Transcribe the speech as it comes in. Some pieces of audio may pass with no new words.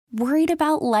Worried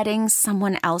about letting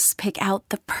someone else pick out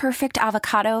the perfect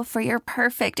avocado for your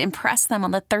perfect impress them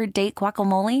on the third date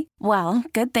guacamole? Well,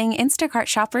 good thing Instacart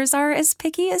shoppers are as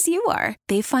picky as you are.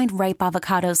 They find ripe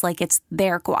avocados like it's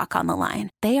their guac on the line.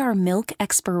 They are milk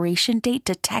expiration date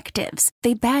detectives.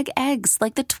 They bag eggs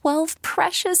like the 12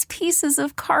 precious pieces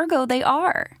of cargo they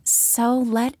are. So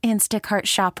let Instacart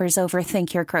shoppers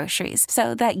overthink your groceries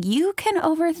so that you can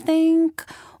overthink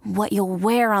what you'll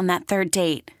wear on that third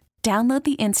date. Download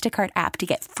the Instacart app to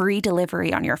get free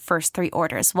delivery on your first 3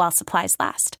 orders while supplies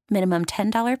last. Minimum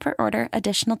 $10 per order.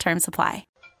 Additional terms apply.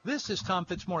 This is Tom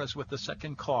Fitzmaurice with the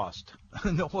second cost.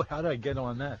 No, how did I get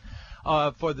on that?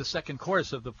 For the second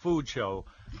course of the food show,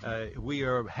 we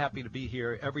are happy to be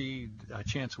here every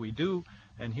chance we do.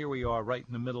 And here we are right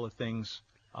in the middle of things,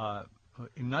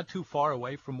 not too far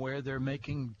away from where they're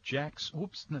making Jack's.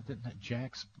 Oops, not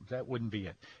Jack's. That wouldn't be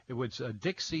it. It was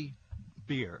Dixie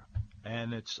beer.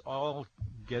 And it's all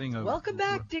getting a welcome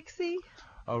back, Dixie.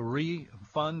 A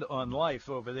refund on life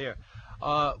over there.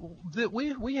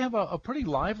 We have a pretty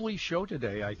lively show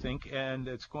today, I think, and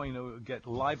it's going to get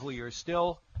livelier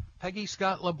still. Peggy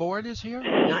Scott Laborde is here.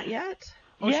 Not yet.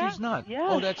 Oh, yeah, she's not. Yeah.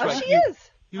 Oh, that's oh, right. She is.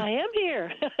 I am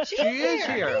here. She is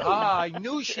here. I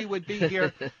knew she would be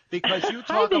here because you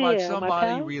talk about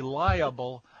somebody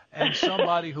reliable and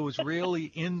somebody who's really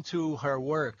into her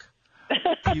work.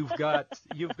 You've got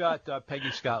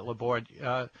Peggy Scott Laborde,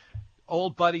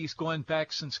 old buddies going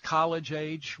back since college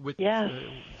age with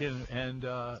and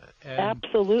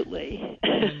absolutely.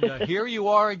 And here you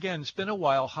are again. It's been a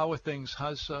while. How are things?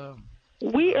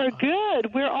 We are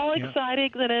good. We're all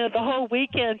excited. The whole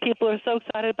weekend, people are so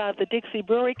excited about the Dixie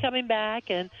Brewery coming back,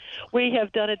 and we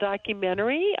have done a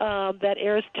documentary that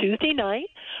airs Tuesday night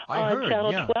on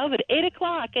Channel 12 at 8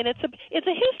 o'clock, and it's a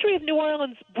history of New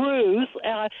Orleans brews,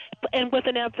 and with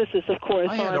an emphasis, of course,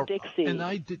 on Dixie. And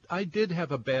I did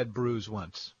have a bad bruise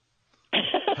once.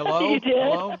 Hello? You did?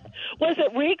 Hello? Was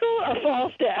it Regal or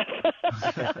Falstaff?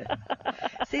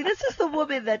 See, this is the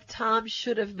woman that Tom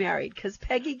should have married because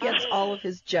Peggy gets all of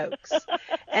his jokes.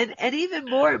 And even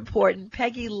more important,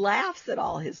 Peggy laughs at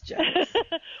all his jokes.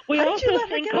 We How also did you let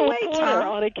her sing get Cole away, Porter Tom?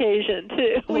 on occasion,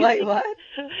 too. Wait, what?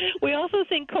 We also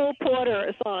sing Cole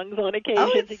Porter songs on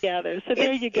occasion together. So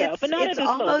there you go. But not at it's this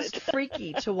almost moment.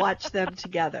 freaky to watch them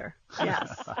together.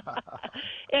 Yes.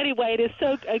 Anyway, it is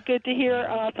so good to hear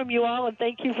from you all, and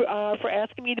thank you for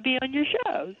asking me to be on your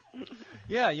shows.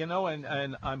 Yeah,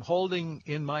 and I'm holding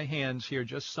in my hands here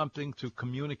just something to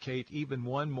communicate even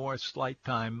one more slight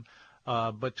time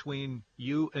between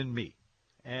you and me.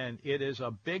 And it is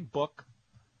a big book.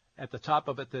 At the top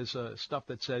of it, there's stuff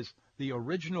that says the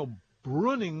original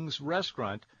Brunings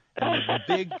restaurant. And the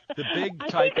big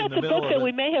type in the middle of it. I think that's a book that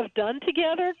we may have done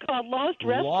together called Lost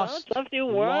Restaurants of New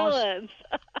Orleans.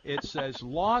 It says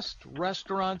Lost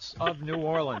Restaurants of New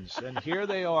Orleans. And here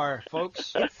they are,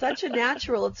 folks. It's such a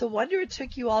natural. It's a wonder it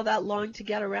took you all that long to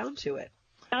get around to it.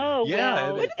 Oh, yeah.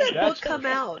 Well. When did that book come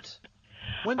out?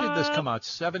 When did this come out?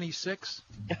 76?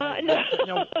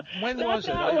 No. When was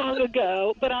it? Not long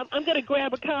ago. But I'm going to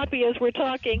grab a copy as we're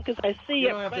talking because I see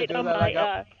it right on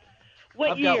my...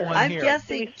 What year? I'm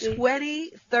guessing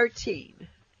 2013.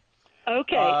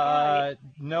 Okay. Right.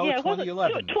 No,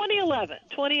 2011. 2011.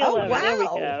 Oh, wow. There we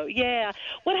go. Yeah.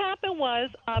 What happened was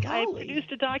I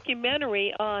produced a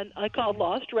documentary called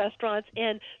Lost Restaurants,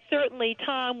 and certainly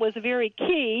Tom was a very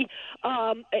key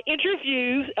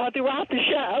interview throughout the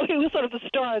show. He was sort of the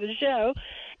star of the show.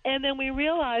 And then we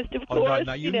realized, of course,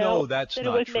 that it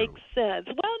would make sense.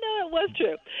 Well, no, it was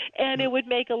true. And it would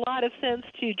make a lot of sense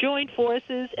to join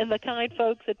forces, and the kind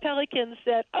folks at Pelican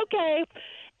said, okay.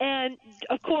 And,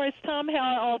 of course, Tom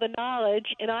had all the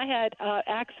knowledge, and I had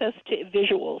access to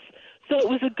visuals. So it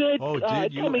was a good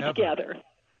coming together.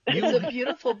 It's a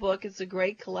beautiful book. It's a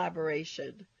great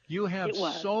collaboration. You have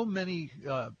so many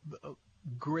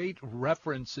great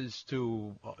references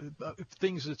to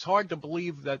things. It's hard to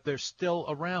believe that they're still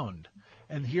around.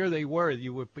 And here they were.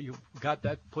 You got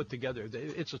that put together.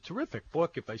 It's a terrific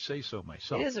book, if I say so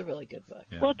myself. It is a really good book.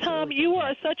 Yeah. Well, Tom, you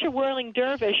are such a whirling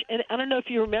dervish, and I don't know if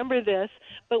you remember this,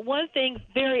 but one thing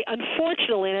very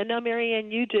unfortunately, and I know, Marianne,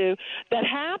 you do, that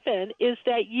happened is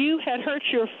that you had hurt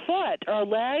your foot or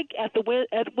leg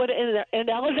in an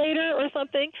elevator or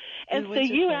something, and so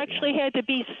you actually had to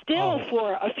be still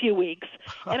for a few weeks.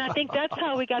 And I think that's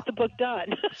how we got the book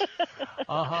done.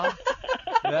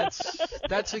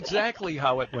 That's exactly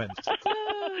how it went.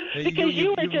 Because you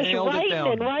were just nailed it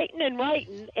down.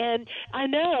 writing, and I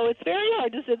know it's very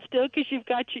hard to sit still because you've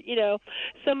got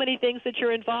so many things that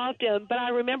you're involved in. But I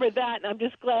remember that, and I'm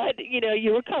just glad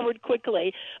you recovered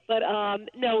quickly. But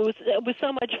no, it was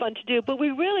so much fun to do. But we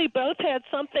really both had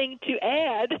something to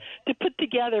add to put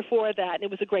together for that, and it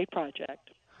was a great project.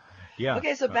 Yeah.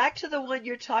 Okay, so back to the one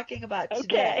you're talking about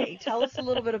today. Tell us a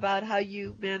little bit about how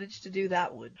you managed to do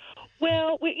that one.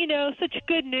 Well, such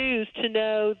good news to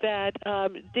know that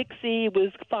Dixie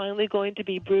was finally going to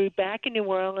be brewed back in New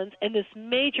Orleans, and this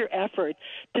major effort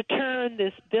to turn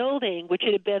this building, which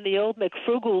had been the old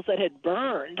McFrugals that had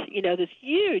burned, this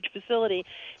huge facility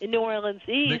in New Orleans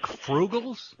East.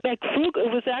 McFrugals? It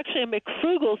was actually a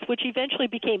McFrugals, which eventually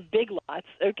became Big Lots.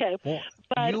 Okay. Well,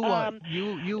 but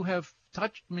you have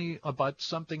touched me about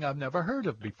something I've never heard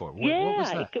of before. What was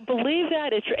that? You can believe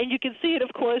that. And you can see it,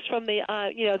 of course, from the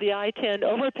the I-10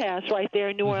 overpass right there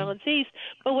in New Orleans East.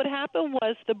 But what happened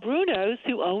was the Brunos,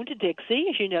 who owned Dixie,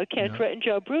 as you know, Kendra and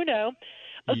Joe Bruno,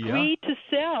 agreed to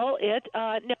sell it.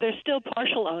 Now they're still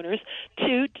partial owners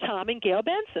to Tom and Gail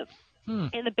Benson.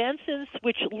 And the Bensons,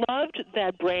 which loved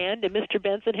that brand, and Mr.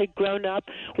 Benson had grown up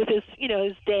with his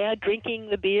dad drinking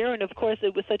the beer, and of course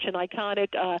it was such an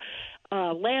iconic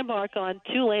landmark on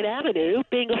Tulane Avenue.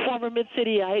 Being a former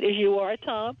Mid-Cityite, as you are,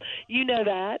 Tom, you know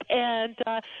that, and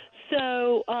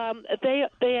so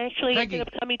they actually ended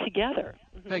up coming together.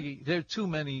 Peggy, there are too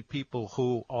many people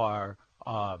who are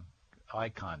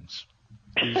icons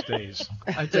these days.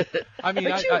 I mean,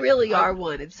 but you really are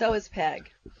one, and so is Peg.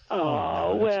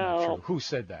 Oh, well. Who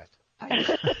said that?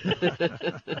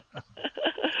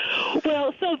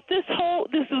 Well, so this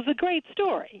was a great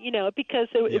story, because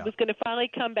it was going to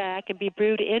finally come back and be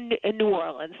brewed in New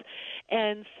Orleans,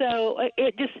 and so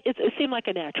it seemed like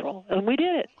a natural, and we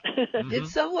did it. Did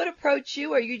someone approach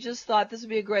you, or you just thought this would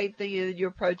be a great thing, and you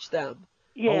approached them?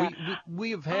 Yeah.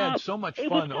 We have had so much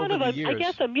fun over the years. It was kind of I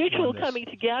guess, a mutual coming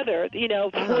together.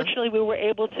 Fortunately, we were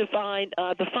able to find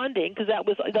the funding, because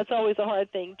that's always a hard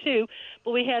thing, too.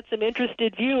 But we had some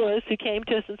interested viewers who came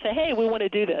to us and said, hey, we want to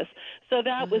do this. So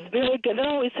that was very good. That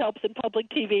always helps in public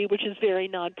TV, which is very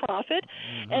nonprofit.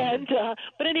 And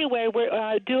but anyway,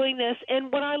 we're doing this. And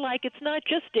what I like, it's not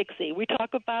just Dixie. We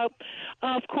talk about,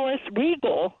 of course,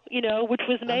 Regal, which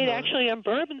was made actually on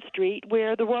Bourbon Street,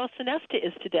 where the Royal Sonesta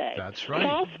is today. That's right.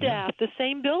 Falstaff, the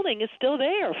same building is still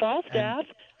there. Falstaff.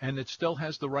 And it still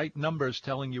has the right numbers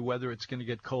telling you whether it's going to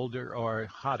get colder or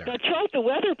hotter. That's right, the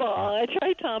weather ball. That's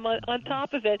right, Tom, on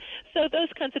top of it. So those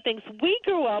kinds of things. We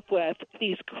grew up with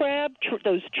these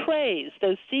those trays,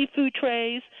 those seafood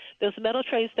trays, those metal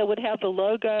trays that would have the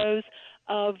logos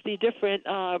of the different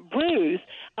brews.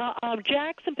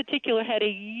 Jack's in particular had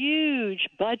a huge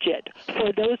budget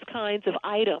for those kinds of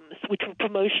items, which were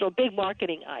promotional, big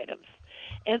marketing items.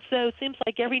 And so it seems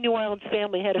like every New Orleans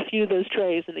family had a few of those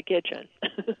trays in the kitchen.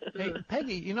 Hey,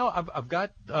 Peggy, I've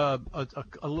got a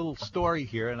little story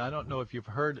here, and I don't know if you've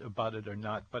heard about it or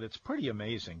not, but it's pretty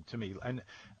amazing to me. And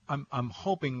I'm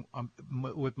hoping,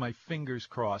 with my fingers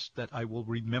crossed, that I will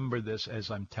remember this as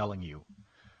I'm telling you.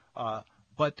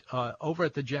 But over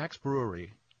at the Jack's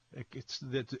Brewery,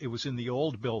 it was in the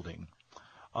old building.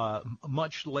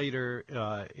 Much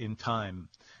later in time,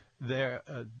 there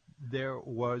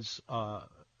was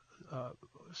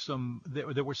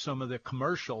there were some of the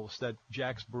commercials that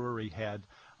Jack's Brewery had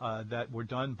that were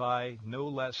done by no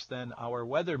less than our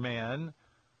weatherman,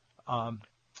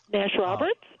 Nash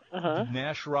Roberts.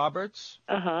 Nash Roberts.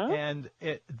 And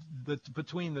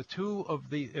between the two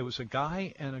of it was a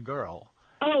guy and a girl.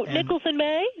 Oh, Nichols and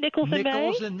May? Nichols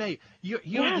and May. You're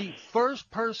the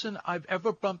first person I've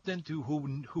ever bumped into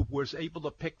who was able to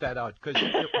pick that out. Because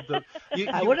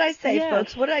what did I say,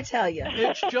 folks? What did I tell you?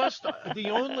 It's just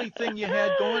the only thing you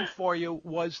had going for you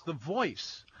was the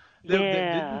voice.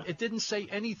 It didn't say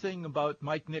anything about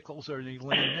Mike Nichols or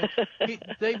Elaine.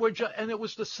 They were just, and it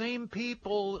was the same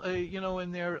people,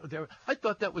 in there. I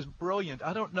thought that was brilliant.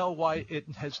 I don't know why it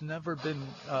has never been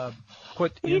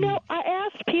put in. I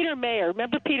asked Peter Mayer.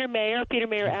 Remember Peter Mayer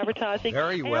Advertising?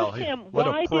 Very well. I asked him, what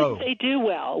why a pro. didn't they do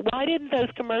well? Why didn't those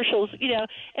commercials,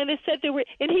 and they said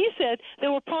he said they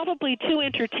were probably too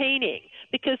entertaining,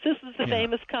 because this is the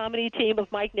famous comedy team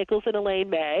of Mike Nichols and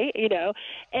Elaine May,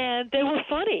 and they were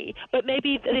funny. But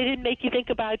maybe they didn't make you think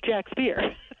about Jack's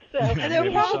beer. And they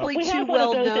were probably too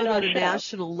well known on a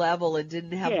national level and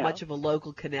didn't have much of a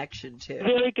local connection, too.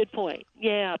 Very good point.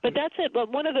 Yeah, but that's it. But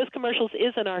one of those commercials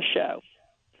is in our show.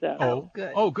 So.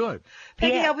 Good. Oh, good.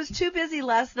 Peggy, I was too busy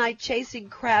last night chasing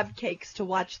crab cakes to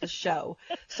watch the show.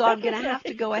 So I'm going to have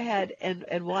to go ahead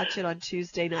and watch it on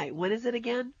Tuesday night. When is it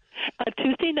again?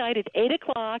 Tuesday night at 8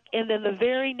 o'clock, and then the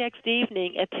very next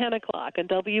evening at 10 o'clock on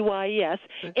WYES.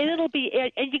 Okay. And it'll be,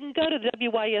 and you can go to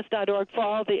WYES.org for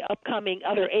all the upcoming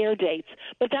other air dates,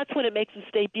 but that's when it makes its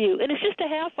debut. And it's just a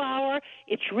half hour.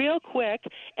 It's real quick,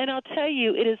 and I'll tell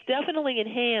you, it is definitely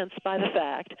enhanced by the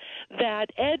fact that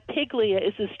Ed Piglia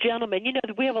is this gentleman. You know,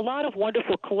 we have a lot of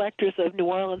wonderful collectors of New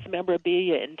Orleans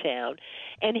memorabilia in town,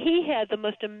 and he had the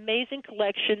most amazing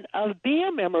collection of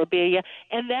beer memorabilia,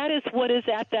 and that is what is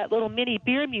at that little mini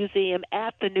beer museum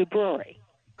at the new brewery.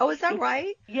 Oh, is that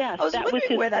right? Yes, I was that wondering was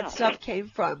his where that stuff came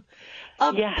from.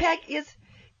 Yes. Peg,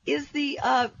 is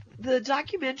the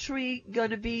documentary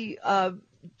going to be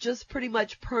just pretty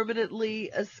much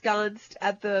permanently ensconced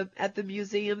at the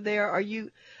museum there? Are you?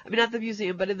 I mean, not the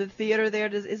museum, but in the theater there.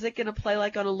 Is it going to play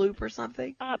like on a loop or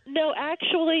something? No,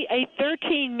 actually, a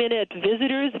 13-minute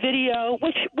visitors video,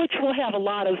 which will have a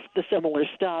lot of the similar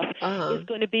stuff, is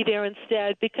going to be there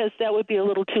instead, because that would be a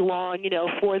little too long, you know,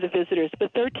 for the visitors.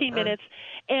 But 13 minutes,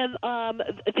 and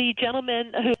the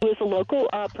gentleman who is a local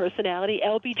personality,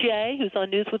 LBJ, who's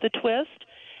on News with a Twist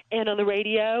and on the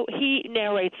radio, he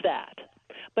narrates that.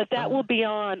 But that will be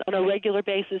on a regular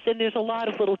basis, and there's a lot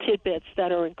of little tidbits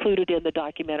that are included in the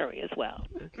documentary as well.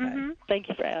 Okay. Thank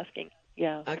you for asking.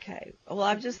 Yeah. Okay. Well,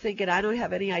 I'm just thinking, I don't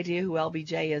have any idea who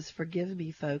LBJ is. Forgive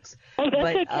me, folks. Oh, that's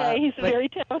but, okay. He's a very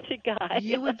talented guy.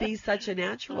 You would be such a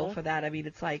natural for that. I mean,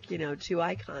 it's like, you know, two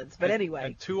icons. But anyway.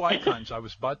 And two icons. I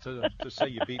was about to say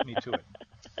you beat me to it.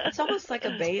 It's almost like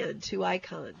a band, two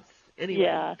icons. Anyway,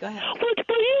 yeah. Go ahead.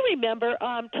 Well, you remember,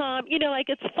 Tom, you know, like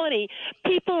it's funny.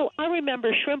 I remember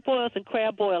shrimp boils and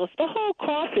crab boils. The whole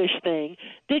crawfish thing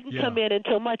didn't come in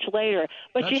until much later.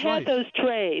 But That's you had right. those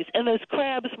trays, and those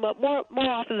crabs, more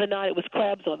often than not, it was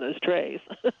crabs on those trays.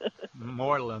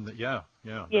 More than that, yeah,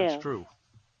 Yeah. that's true.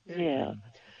 Yeah.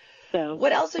 So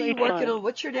What else are you great working fun. on?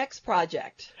 What's your next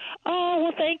project? Oh,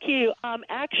 well, thank you.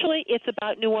 Actually, it's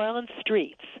about New Orleans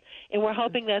streets, and we're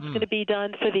hoping that's going to be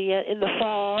done for in the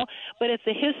fall. But it's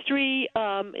a history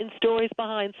and stories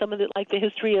behind some of the, like the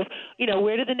history of, you know,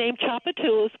 where did the name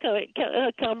Tchoupitoulas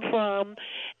come from,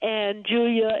 and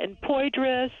Julia and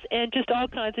Poydras, and just all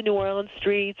kinds of New Orleans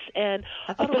streets. And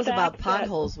I thought it was about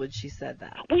potholes when she said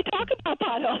that. we talk about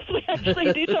potholes. We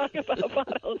actually do talk about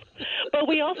potholes. But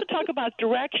we also talk about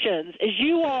directions. As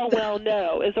you all well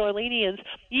know, as Orleanians,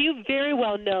 you very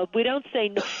well know, we don't say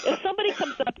no. If somebody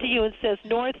comes up to you and says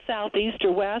north, south, east,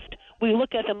 or west, we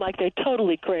look at them like they're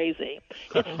totally crazy.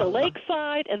 It's the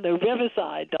lakeside and the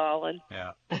riverside, darling.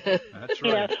 Yeah, that's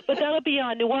You know, right. but that'll be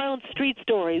on New Orleans Street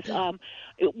Stories, God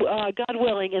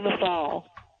willing, in the fall.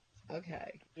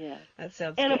 Okay. Yeah. That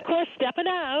sounds And, good. of course, Steppin'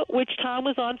 Out, which Tom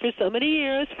was on for so many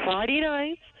years, Friday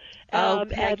nights. Oh, at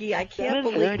Peggy, I can't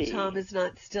believe 7:30. Tom is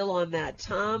not still on that.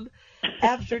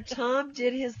 After Tom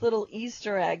did his little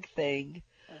Easter egg thing,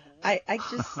 I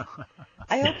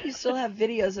hope you still have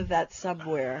videos of that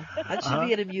somewhere. That should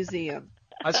be in a museum.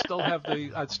 I still have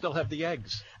the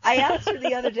eggs. I asked her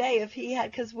the other day if he had,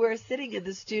 because we're sitting in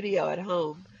the studio at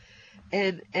home,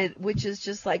 and which is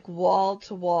just like wall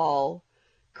to wall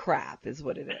crap is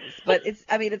what it is. But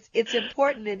it's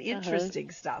important and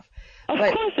interesting stuff. Of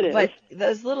course it is. But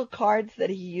those little cards that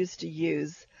he used to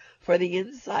use for the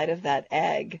inside of that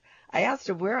egg, I asked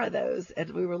him, where are those?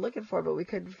 And we were looking for them, but we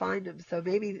couldn't find them. So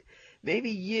maybe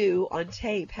you on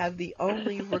tape have the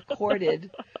only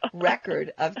recorded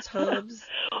record of Tom's,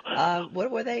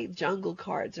 what were they? Jungle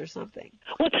cards or something.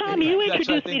 Well, Tom, you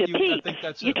introduced me to I Peeps. think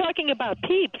that's You're it. talking about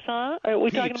Peeps, huh? Or are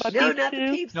we talking Peeps. about No, Peeps not too?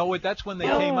 the Peeps. No, that's when they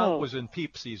Oh. came out, was in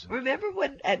peep season. Remember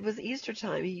when it was Easter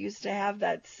time, he used to have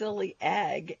that silly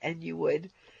egg, and you would,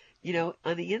 you know,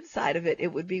 on the inside of it,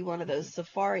 it would be one of those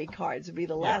safari cards. It would be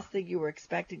the last thing you were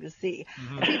expecting to see.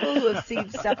 And people who have seen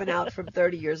Steppin' Out from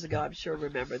 30 years ago, I'm sure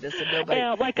remember this, and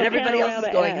Like and a everybody else is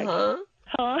panorama going, egg. huh?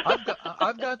 Huh?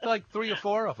 I've got like 3 or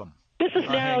 4 of them. This is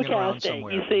hanging around narrowcasting,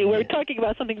 somewhere. you see. We're talking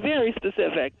about something very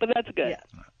specific, but that's good.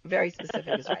 Yeah, very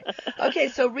specific is right. Okay,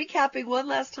 so recapping one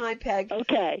last time, Peg.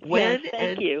 Okay. When yes,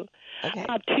 thank and- you. Okay.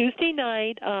 Tuesday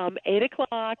night, 8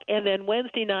 o'clock, and then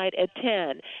Wednesday night at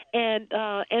 10.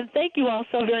 And thank you all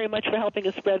so very much for helping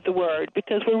us spread the word,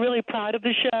 because we're really proud of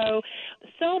the show.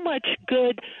 So much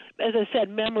good, as I said,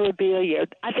 memorabilia.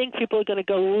 I think people are going to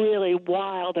go really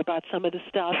wild about some of the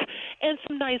stuff, and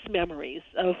some nice memories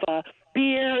of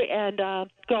beer and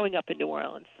growing up in New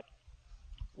Orleans.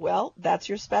 Well, that's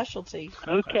your specialty.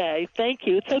 Okay, thank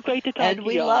you. It's so great to talk And to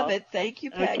we you all. love it. Thank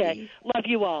you, Peggy. Okay, love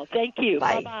you all. Thank you.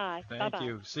 Bye. Bye-bye. Thank Bye-bye.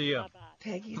 you. See ya. Bye-bye.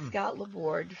 Peggy Scott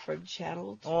Laborde from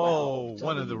Channel 12. Oh,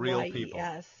 one of the real people.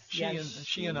 WYES.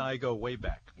 She and I go way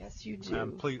back. Yes, you do.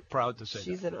 I'm proud to say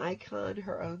She's an icon,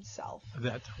 her own self.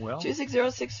 that.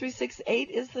 260-6368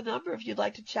 is the number if you'd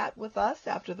like to chat with us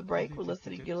after the break. You're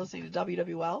listening to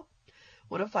WWL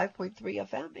 105.3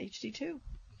 FM HD2.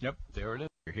 Yep, there it is.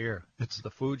 You're here. It's the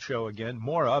food show again,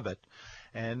 more of it.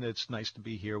 And it's nice to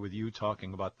be here with you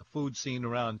talking about the food scene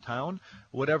around town.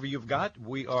 Whatever you've got,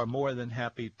 we are more than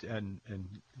happy and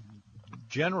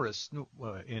generous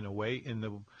in a way, in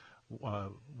the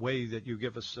way that you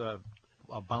give us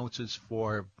bounces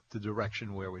for the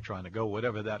direction where we're trying to go,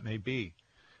 whatever that may be.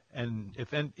 And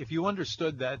if you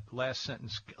understood that last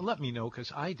sentence, let me know,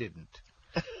 because I didn't.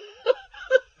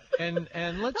 And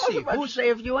let's see.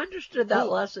 If you understood that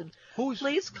lesson,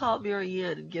 please call Mary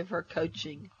Ann and give her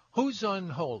coaching. Who's on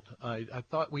hold? I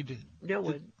thought we did. No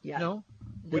one yet. No?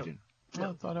 We didn't.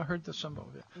 No. I thought I heard some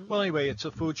of it. Mm-hmm. Well, anyway, it's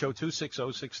a food show,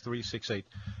 260-6368.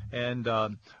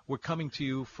 And we're coming to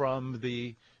you from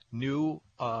the new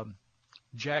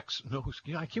Jack's. No,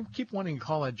 I keep wanting to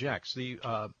call it Jack's. The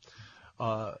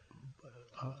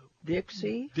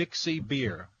Dixie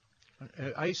beer.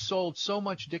 I sold so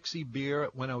much Dixie beer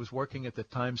when I was working at the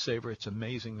Time Saver. It's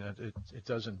amazing that it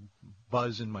doesn't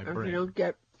buzz in my brain. You don't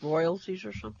get royalties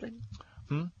or something?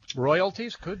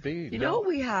 Royalties? Could be. You know what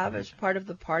we have as part of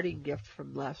the parting gift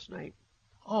from last night?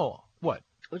 Oh, what?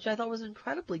 Which I thought was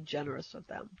incredibly generous of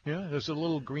them. Yeah, there's a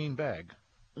little green bag.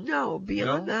 No,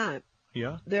 beyond that.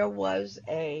 Yeah? There was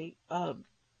a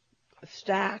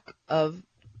stack of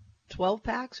 12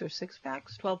 packs or 6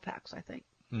 packs? 12 packs, I think.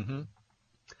 Mm-hmm.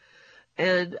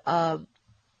 And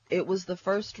it was the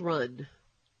first run.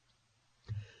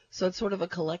 So it's sort of a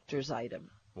collector's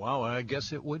item. Wow, I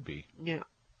guess it would be. Yeah.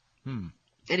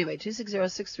 Anyway,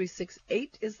 260-6368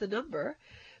 is the number.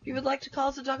 If you would like to call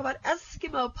us and talk about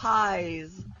Eskimo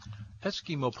pies.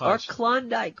 Eskimo pies. Or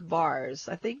Klondike bars.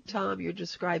 I think, Tom, you're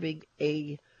describing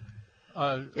an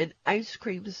ice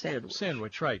cream sandwich.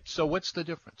 Sandwich, right. So what's the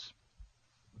difference?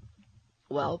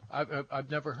 Well,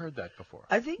 I've never heard that before.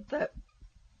 I think that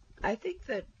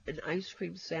an ice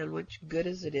cream sandwich, good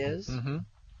as it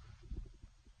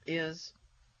is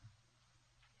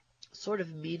sort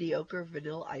of mediocre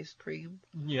vanilla ice cream.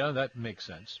 Yeah, that makes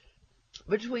sense.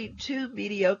 Between two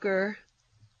mediocre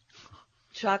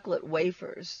chocolate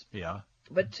wafers. Yeah.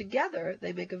 But together,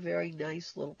 they make a very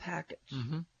nice little package.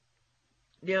 Mm-hmm.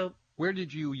 Now, where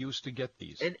did you used to get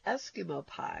these? An Eskimo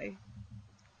pie.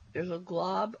 There's a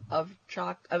glob of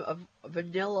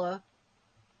vanilla.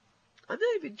 I'm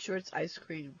not even sure it's ice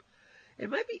cream. It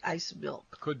might be ice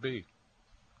milk. Could be.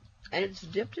 And it's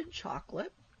dipped in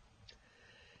chocolate.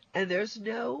 And there's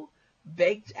no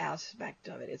baked aspect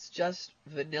of it. It's just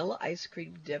vanilla ice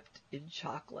cream dipped in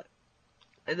chocolate.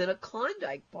 And then a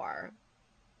Klondike bar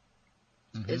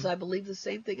is, I believe, the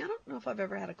same thing. I don't know if I've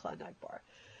ever had a Klondike bar.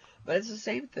 But it's the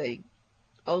same thing,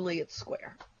 only it's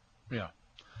square. Yeah.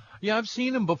 Yeah, I've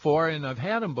seen them before, and I've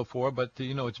had them before, but,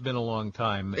 it's been a long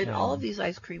time. And all of these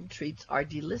ice cream treats are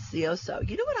delicioso.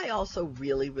 You know what I also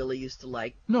really, really used to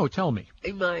like? No, tell me.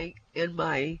 In my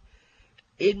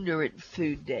ignorant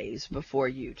food days before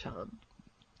you, Tom.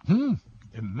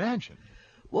 Imagine.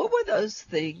 What were those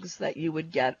things that you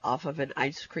would get off of an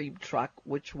ice cream truck,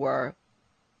 which were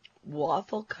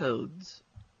waffle cones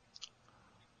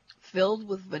filled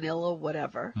with vanilla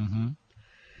whatever,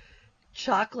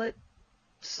 chocolate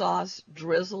sauce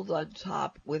drizzled on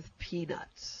top with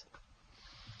peanuts.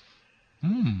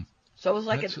 So it was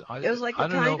like a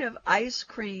kind of ice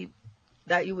cream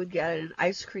that you would get at an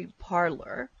ice cream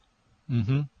parlor.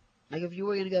 Like if you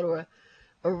were going to go to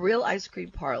a real ice cream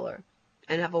parlor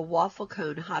and have a waffle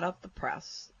cone hot off the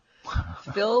press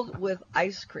filled with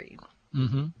ice cream.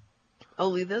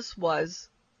 Only this was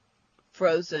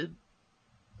frozen,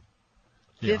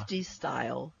 50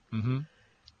 style.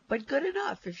 But good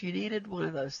enough if you needed one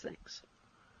of those things.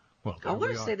 Well, I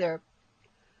want to say they're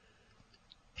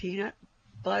peanut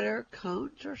butter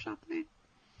cones or something.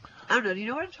 I don't know. Do you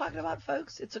know what I'm talking about,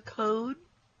 folks? It's a cone.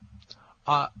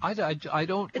 I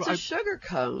don't. It's a sugar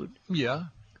cone. Yeah.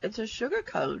 It's a sugar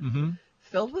cone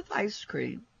filled with ice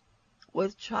cream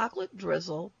with chocolate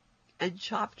drizzle and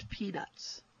chopped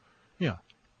peanuts. Yeah.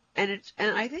 And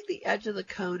I think the edge of the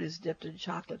cone is dipped in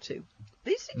chocolate too.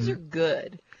 These things are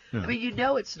good. Yeah. I mean,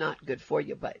 it's not good for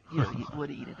you, but you want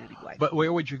to eat it anyway. But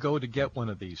where would you go to get one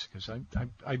of these? Because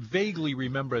I vaguely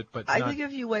remember it, but I think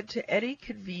if you went to any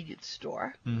convenience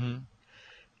store in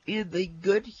the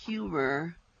Good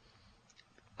Humor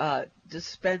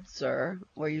dispenser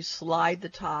where you slide the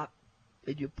top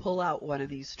and you pull out one of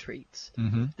these treats,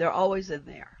 they're always in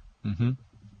there,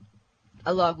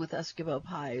 along with Eskimo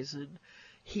pies and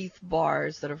Heath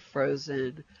bars that are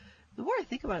frozen. The more I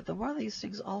think about it, the more these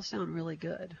things all sound really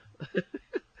good.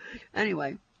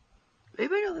 Anyway,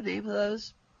 anybody know the name of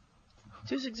those?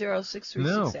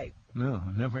 260-6368. No,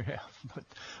 never have.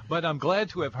 But I'm glad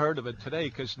to have heard of it today,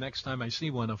 because next time I see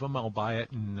one of them, I'll buy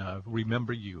it and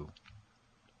remember you.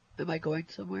 Am I going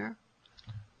somewhere?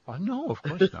 No, of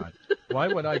course not. Why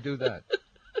would I do that?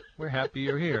 We're happy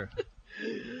you're here.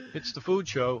 It's the food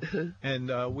show,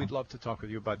 and we'd love to talk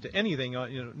with you about anything,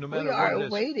 no matter what it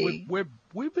is. Waiting.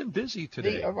 We've been busy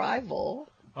today. The arrival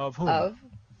of whom?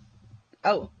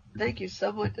 Oh, thank you.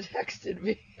 Someone texted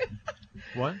me.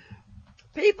 What?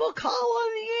 People call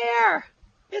on the air.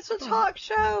 It's a talk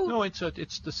show. No, it's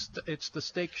the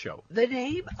steak show. The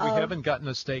name We haven't gotten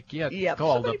a steak yet. Yeah,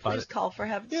 called somebody about please it. call for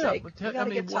heaven's Yeah, sake. but We got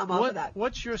to get Tom off of that.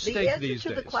 What's your steak these days? The answer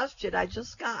to the question I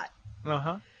just got.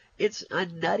 Uh-huh. It's a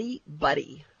Nutty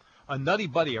Buddy. A Nutty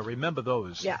Buddy. I remember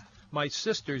those. Yeah. My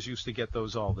sisters used to get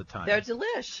those all the time. They're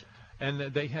delish. And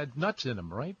they had nuts in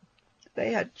them, right?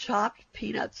 They had chopped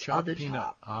peanuts on the peanut.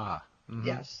 top. Ah. Mm-hmm.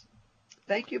 Yes.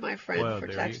 Thank you, my friend, Well, for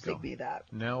there you go. texting me that.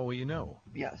 Now you know.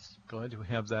 Yes. Glad to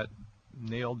have that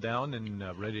nailed down and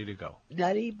ready to go.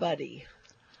 Nutty Buddy.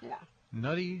 Yeah.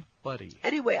 Nutty Buddy.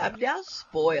 Anyway, I'm now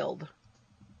spoiled.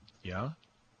 Yeah?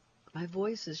 My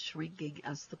voice is shrinking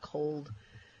as the cold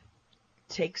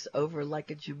takes over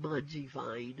like a Jumanji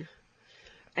vine.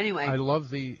 Anyway. I love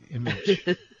the image.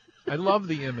 I love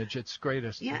the image. It's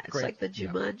greatest. Yeah, it's great. like the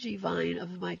Jumanji vine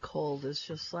of my cold is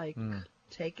just like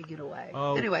taking it away.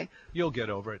 Oh, anyway. You'll get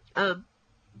over it.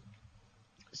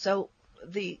 So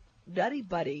the Nutty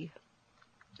Buddy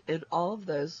and all of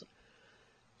those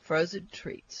frozen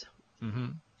treats,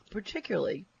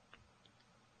 particularly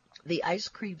the ice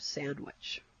cream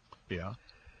sandwich,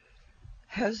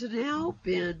 has now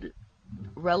been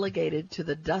relegated to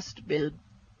the dustbin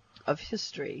of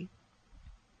history.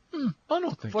 I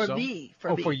don't think so. For me.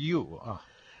 For you.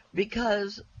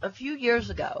 Because a few years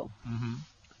ago,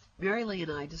 Mary Lee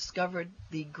and I discovered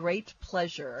the great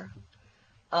pleasure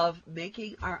of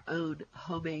making our own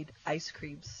homemade ice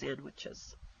cream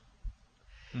sandwiches.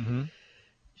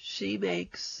 She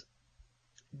makes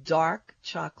dark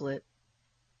chocolate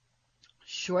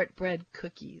shortbread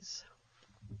cookies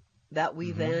that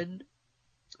we then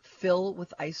fill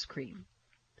with ice cream.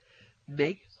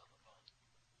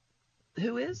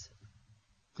 Who is?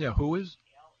 Yeah, who is?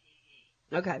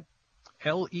 Okay.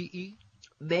 L-E-E?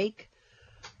 Make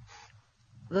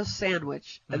the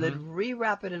sandwich and then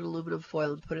rewrap it in aluminum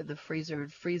foil and put it in the freezer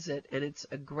and freeze it, and it's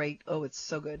a great, it's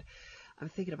so good. I'm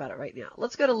thinking about it right now.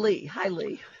 Let's go to Lee. Hi,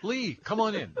 Lee. Lee, come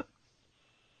on in.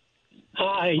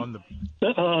 Hi.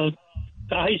 The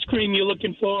ice cream you're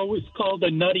looking for was called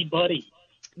a Nutty Buddy.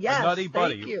 Yes, Nutty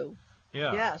Buddy. Thank you.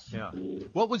 Yeah. Yes. Yeah.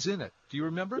 What was in it? Do you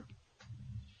remember?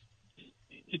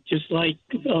 Just like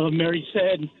Mary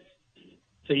said,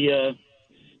 the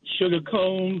sugar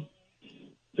cone,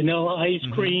 vanilla ice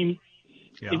cream.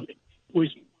 Yeah. It was,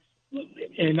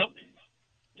 and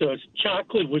the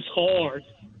chocolate was hard,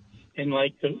 and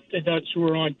like the nuts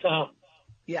were on top.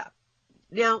 Yeah.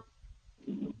 Now,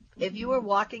 if you were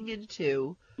walking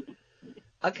into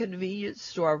a convenience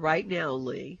store right now,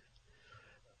 Lee,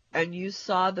 and you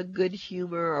saw the Good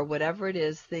Humor or whatever it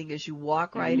is thing as you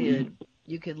walk right in,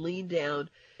 you can lean down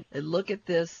and look at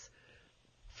this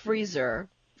freezer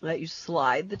that you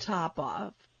slide the top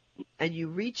off, and you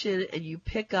reach in and you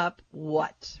pick up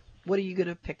what? What are you going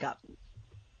to pick up?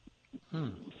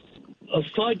 A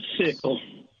fudge-sickle.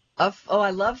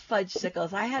 I love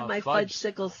fudge-sickles. I had my fudge.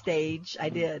 fudge-sickle stage. I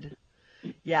did.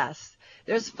 Yes.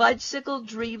 There's fudge-sickle,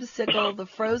 dream-sickle, the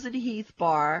frozen Heath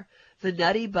bar, the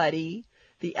Nutty Buddy,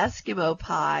 the Eskimo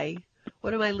pie.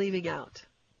 What am I leaving out?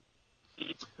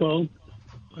 Well,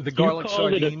 The garlic you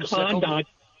called sardine it sickle?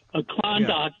 a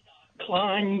Klondike.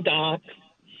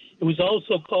 It was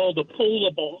also called a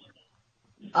polar bar.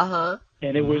 Uh-huh.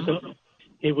 And it was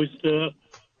the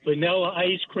vanilla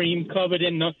ice cream covered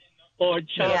in the hard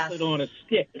chocolate Yes. on a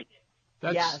stick.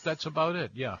 That's about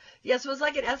it, yeah. Yes, it was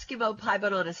like an Eskimo pie,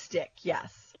 but on a stick.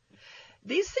 Yes.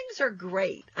 These things are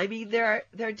great. I mean, they're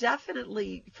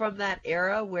definitely from that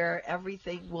era where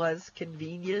everything was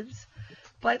convenience,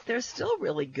 but they're still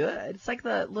really good. It's like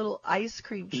the little ice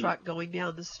cream truck going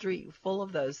down the street full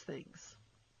of those things.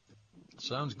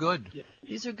 Sounds good.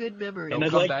 These are good memories. And They'll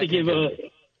I'd come like back to give again.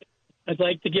 I'd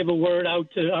like to give a word out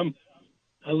to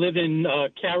I live in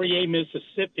Carrier,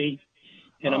 Mississippi,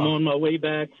 and I'm on my way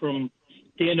back from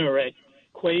dinner at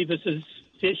Cuevas's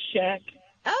Fish Shack.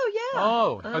 Oh, yeah.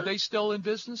 Oh, are they still in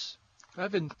business? I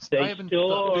haven't They still been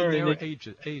are, there and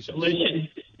ages.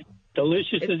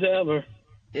 Delicious as ever.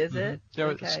 Is it? They're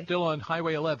Okay. still on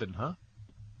Highway 11, huh?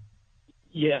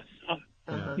 Yes.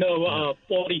 No,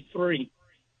 43.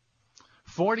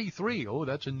 43. Oh,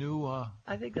 that's a new.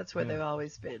 I think that's where they've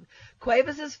always been.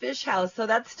 Cuevas' Fish House, so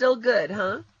that's still good,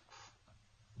 huh?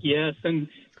 Yes, and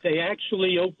they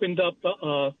actually opened up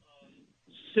a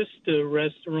sister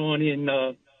restaurant in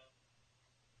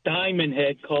Diamond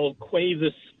Head called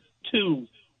Cuevas 2,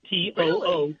 Too.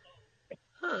 Really?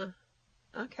 Huh.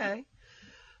 Okay.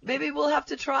 Maybe we'll have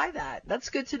to try that. That's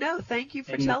good to know. Thank you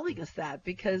for telling us that,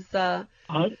 because Diamond.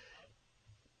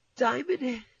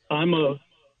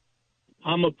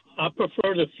 I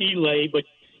prefer the filet, but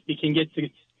you can get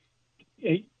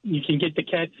the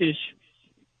catfish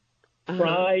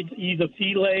fried, either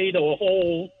filleted or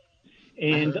whole,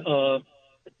 and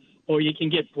or you can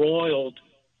get broiled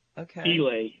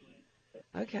filet.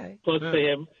 Okay. Plus they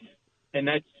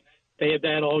have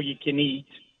that all you can eat.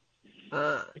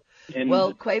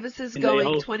 Well, Cuevas is going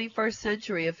 21st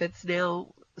century if it's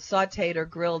now sautéed or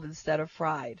grilled instead of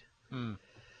fried. All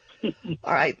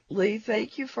right, Lee,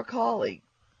 thank you for calling.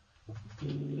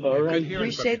 All right.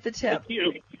 Appreciate the tip. Thank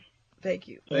you. Thank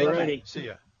you. All righty. See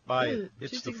ya. Bye.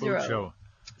 It's the Food Show.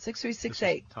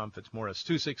 6368. Tom Fitzmaurice,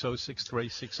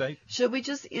 260-6368. Should we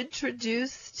just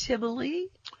introduce Timely?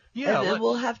 Yeah. And then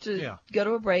we'll have to go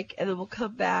to a break, and then we'll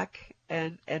come back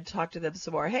and talk to them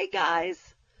some more. Hey,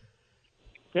 guys.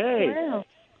 Hey. Wow.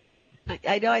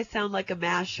 I know I sound like a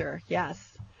masher.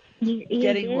 Yes. You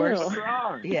Getting do. worse.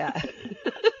 Yeah.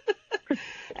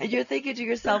 And you're thinking to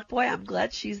yourself, boy, I'm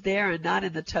glad she's there and not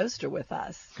in the toaster with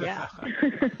us. Yeah.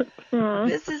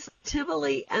 This is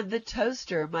Timely and the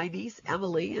Toaster, my niece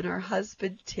Emily and her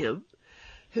husband Tim,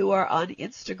 who are on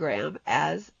Instagram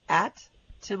as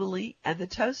 @Timely and the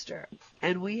Toaster.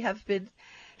 And we have been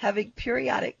having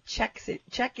periodic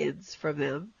check-ins from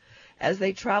them as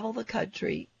they travel the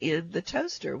country in the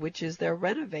Toaster, which is their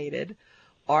renovated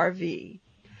RV.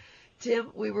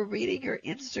 Tim, we were reading your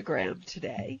Instagram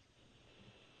today.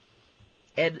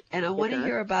 And I want to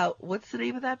hear about, what's the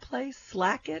name of that place?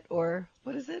 Slack It, or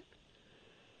what is it?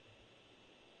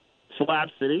 Slab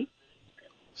City.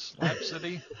 Slab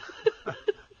City?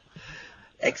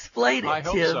 Explain it, I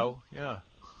hope Tim. so, yeah.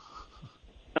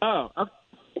 Oh,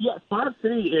 yeah. Slab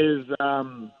City is,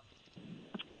 I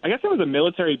guess it was a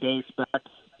military base back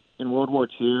in World War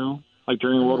II, like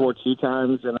during World War II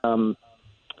times. And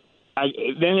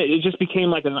then it just became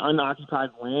like an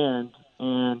unoccupied land,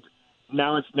 and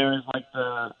now it's known as like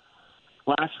the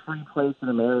last free place in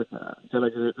America. So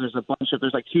like there's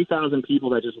like 2,000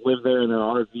 people that just live there in their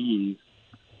RVs,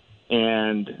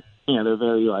 and they're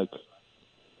very like,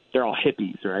 they're all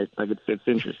hippies, right? Like it's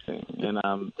interesting,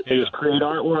 and they just create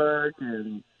artwork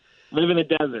and live in the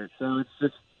desert. So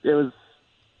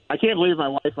I can't believe my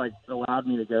wife like allowed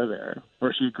me to go there,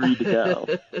 or she agreed to go.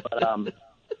 But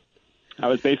I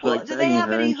was basically do they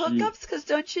have any hookups? Because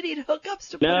don't you need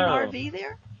hookups to put an RV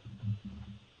there?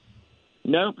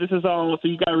 Nope, this is all. So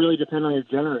you got to really depend on your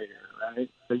generator, right?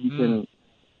 So you can.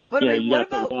 But you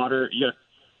what got the water. Yeah.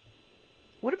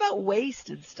 What about waste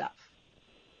and stuff?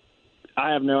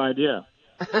 I have no idea.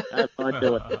 I have no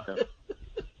idea what to do.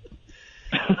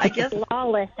 I guess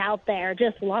lawless out there,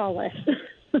 just lawless.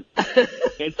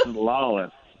 It's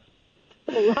lawless.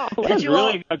 It's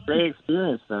really a great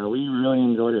experience, though. We really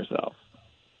enjoyed ourselves.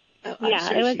 Oh, yeah,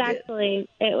 sure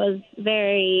it was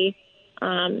very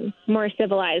more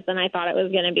civilized than I thought it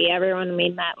was going to be. Everyone we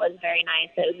met was very nice.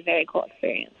 It was a very cool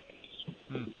experience.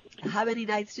 How many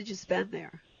nights did you spend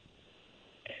there?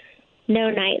 No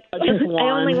nights. Just one.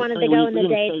 I only wanted to go in the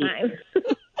daytime.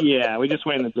 Yeah, we just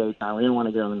went in the daytime. We didn't want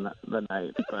to go in the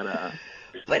night.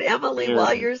 But Emily,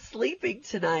 while you're sleeping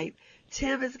tonight,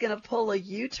 Tim is going to pull a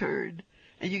U-turn,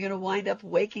 and you're going to wind up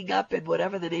waking up in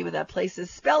whatever the name of that place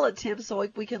is. Spell it, Tim, so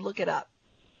we can look it up.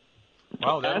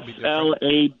 Wow, that would be different.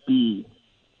 SLAB.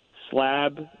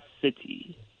 Slab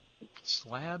City.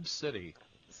 Slab City.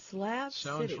 Slab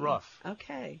Sounds City. rough.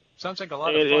 Okay. Sounds like a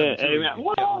lot of fun, too. You get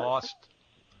lost.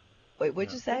 Wait,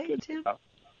 what'd you say, Tim?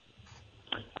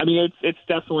 I mean, it's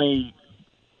definitely,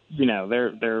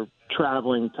 they're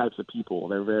traveling types of people.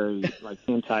 They're very like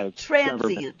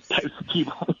transients types of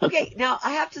people. Okay, now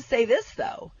I have to say this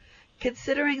though.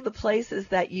 Considering the places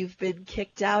that you've been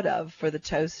kicked out of for the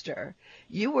Toaster,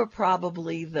 you were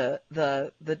probably the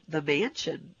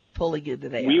mansion pulling into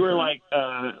there. We were like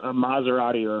a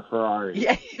Maserati or a Ferrari.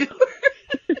 Yeah, you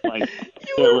were. Like,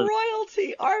 you were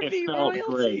royalty, RV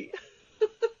royalty. Great.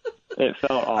 It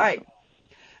felt awesome. All right.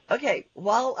 Okay,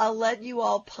 while I'll let you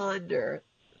all ponder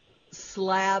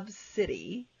Slab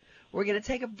City, we're going to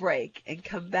take a break and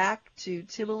come back to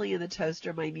Timely and the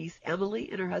Toaster, my niece Emily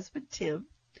and her husband Tim,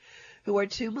 who are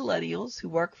two millennials who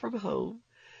work from home,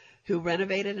 who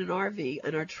renovated an RV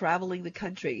and are traveling the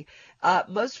country.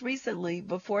 Most recently,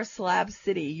 before Slab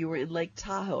City, you were in Lake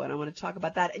Tahoe, and I want to talk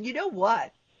about that. And you know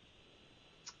what?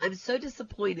 I'm so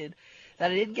disappointed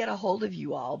that I didn't get a hold of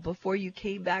you all before you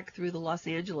came back through the Los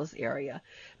Angeles area,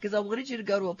 because I wanted you to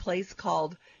go to a place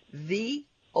called The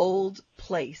Old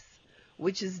Place,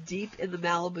 which is deep in the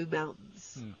Malibu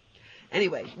Mountains.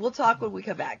 Anyway, we'll talk when we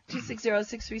come back.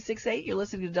 260-6368. You're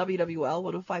listening to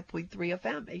WWL 105.3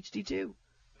 FM, HD2.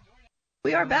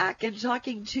 We are back and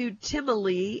talking to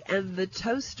Timely and the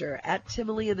Toaster, at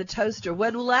Timely and the Toaster.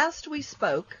 When last we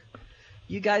spoke,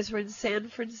 you guys were in San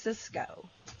Francisco,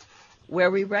 where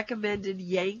we recommended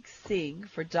Yang Sing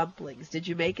for dumplings. Did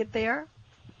you make it there?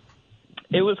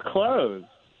 It was closed.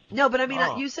 No, but I mean,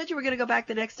 you said you were going to go back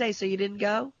the next day, so you didn't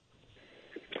go?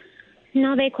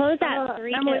 No, they closed at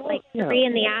 3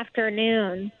 in the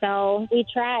afternoon. So we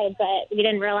tried, but we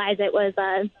didn't realize it was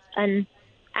an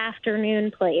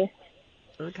afternoon place.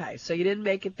 Okay, so you didn't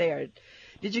make it there.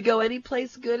 Did you go any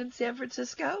place good in San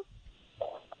Francisco?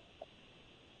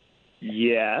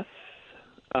 Yes.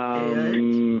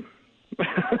 And?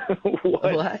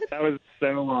 What? That was so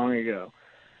long ago.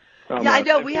 Yeah, I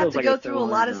know. We have to go through a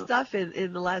lot of stuff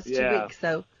in the last 2 weeks.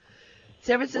 So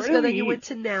San Francisco, then you went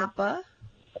to Napa.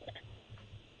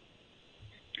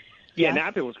 Yeah,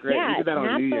 Napa was great. Yeah, we did that on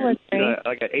Napa New Year's. was great.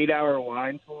 Like an 8-hour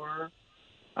wine tour.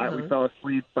 We fell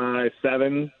asleep by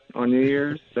 7 on New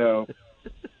Year's, so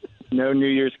no New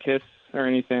Year's kiss or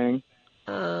anything.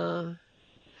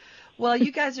 Well,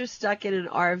 you guys are stuck in an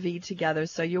RV together,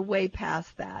 so you're way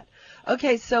past that.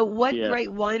 Okay, so what great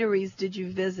wineries did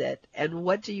you visit, and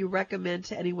what do you recommend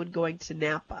to anyone going to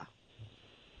Napa?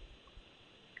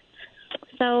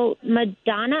 So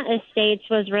Madonna Estates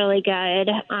was really good.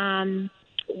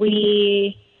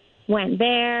 We went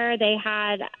there. They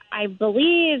had, I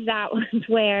believe that was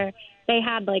where they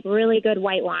had like really good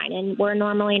white wine, and we're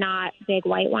normally not big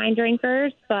white wine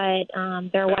drinkers, but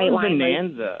their white wine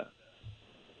Bonanza.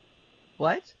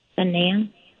 What?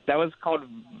 Bonanza. That was called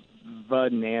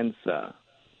Bonanza.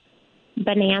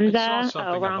 Bonanza.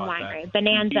 Oh, wrong winery.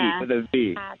 Bonanza. With a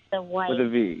V. At the white. With a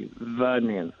V.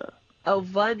 Bonanza. Oh,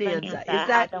 Bonanza. Is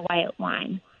that the white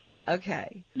wine?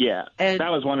 Okay. Yeah, and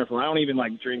that was wonderful. I don't even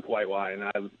drink white wine.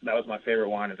 That was my favorite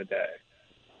wine of the day.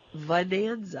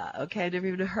 Bonanza. Okay, I never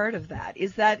even heard of that.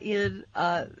 Is that in?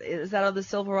 Is that on the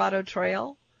Silverado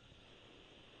Trail?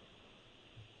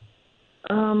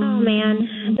 Oh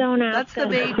man, don't ask. That's the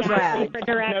main drag. I've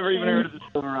never even heard of the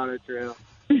Silverado Trail.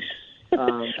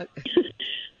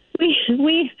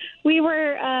 We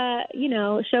were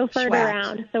chauffeured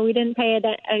around, so we didn't pay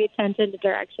attention to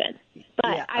directions.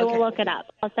 But I will look it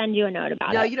up. I'll send you a note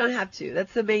about it. No, you don't have to.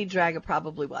 That's the main drag. It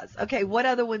probably was. Okay, what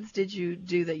other ones did you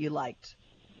do that you liked?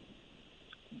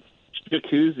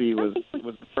 Jacuzzi was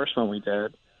the first one we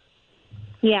did.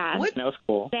 Yeah. What? That was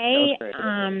cool. They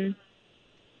Jacuzzi,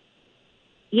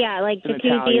 like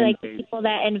the people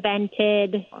that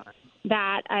invented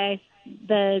that.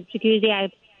 The Jacuzzi,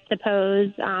 I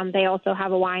suppose, they also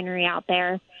have a winery out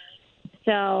there.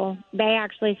 So they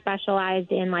actually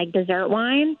specialized in like dessert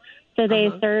wine. So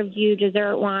they served you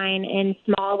dessert wine in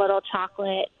small little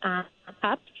chocolate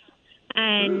cups,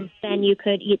 and then you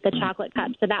could eat the chocolate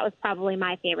cups. So that was probably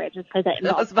my favorite, just because it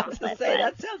involved I was about chocolate. to say,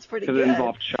 that sounds pretty good. Because it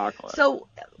involved chocolate. So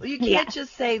you can't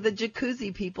just say the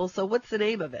Jacuzzi people. So what's the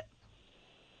name of it?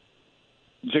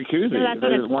 Jacuzzi. No, that's what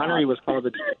the it's winery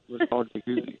called. was called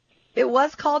Jacuzzi. It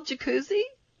was called Jacuzzi?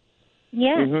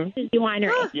 Yeah, Jacuzzi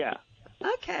Winery. Huh. Yeah.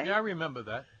 Okay. Yeah, I remember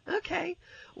that. Okay.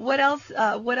 What else?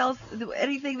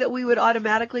 Anything that we would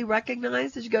automatically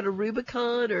recognize? Did you go to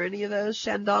Rubicon or any of those?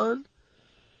 Chandon?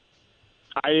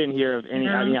 I didn't hear of any.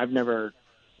 I mean, I've never.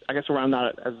 I guess I'm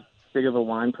not as big of a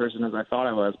wine person as I thought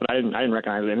I was, but I didn't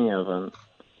recognize any of them.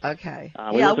 Okay.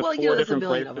 We went to well, 4 there's a different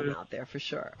million of them places. out there for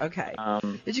sure. Okay.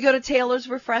 Did you go to Taylor's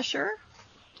Refresher?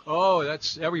 Oh,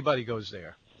 everybody goes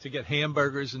there to get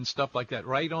hamburgers and stuff like that,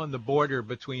 right on the border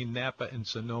between Napa and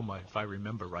Sonoma, if I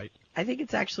remember right. I think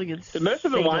it's actually in Most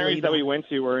of the St. wineries Helena. that we went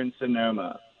to were in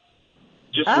Sonoma.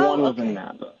 Just one was in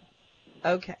Napa.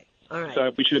 Okay. All right.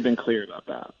 So we should have been clear about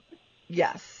that.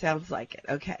 Yes, sounds like it.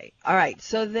 Okay. All right.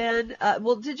 So then, I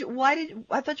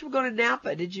thought you were going to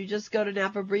Napa. Did you just go to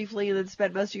Napa briefly and then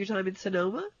spend most of your time in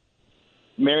Sonoma?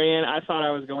 Marianne, I thought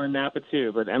I was going to Napa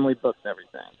too, but Emily booked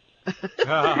everything.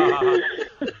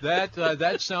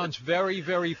 That sounds very,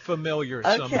 very familiar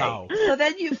somehow. So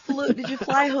then you flew. Did you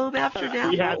fly home after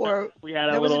Napa, we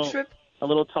had there was a trip? A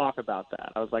little talk about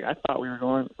that. I was like, I thought we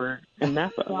were in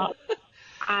Napa. Well,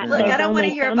 look, I don't want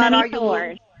to hear about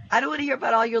I don't want to hear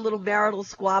about all your little marital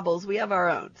squabbles. We have our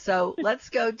own. So let's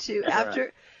go to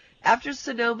after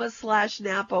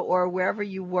Sonoma/Napa or wherever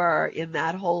you were in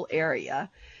that whole area,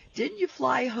 didn't you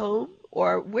fly home?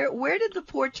 Or where did the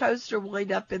poor toaster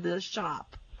wind up in the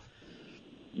shop?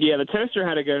 Yeah, the toaster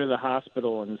had to go to the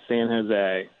hospital in San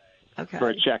Jose for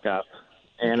a checkup.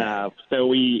 And so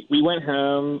we went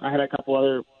home. I had a couple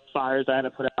other fires I had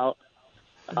to put out.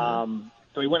 So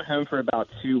we went home for about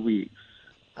 2 weeks.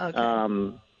 Okay.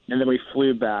 And then we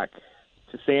flew back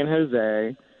to San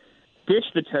Jose,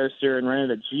 ditched the toaster, and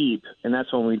rented a Jeep. And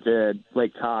that's when we did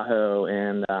Lake Tahoe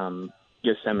and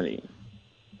Yosemite.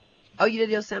 Oh, you did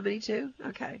Yosemite too?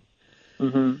 Okay.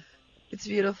 Mm-hmm. It's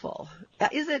beautiful.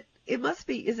 Is it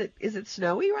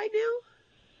snowy right now?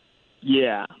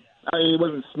 Yeah. I mean, it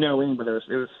wasn't snowing, but it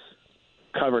was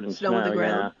covered in snow. On the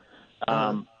ground?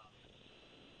 Yeah.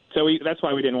 So that's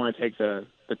why we didn't want to take the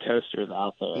toasters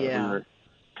out there. Yeah. We were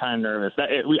kind of nervous.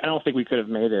 I don't think we could have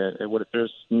made it.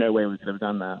 There's no way we could have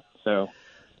done that. So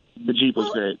the Jeep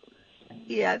was great.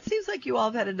 Yeah, it seems like you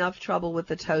all have had enough trouble with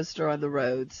the toaster on the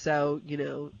road, so,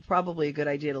 probably a good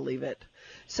idea to leave it.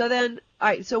 So then, all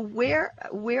right, so where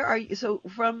are you? So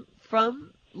from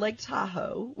Lake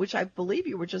Tahoe, which I believe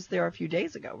you were just there a few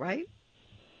days ago, right?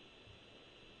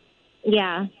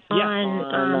 Yeah,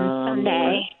 on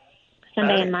Sunday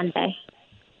and Monday.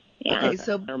 Yeah. Okay,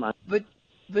 so but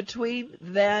between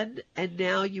then and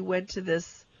now you went to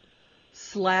this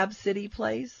Slab City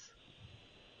place?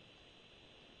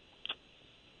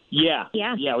 Yeah.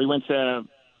 We went to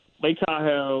Lake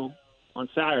Tahoe on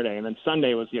Saturday, and then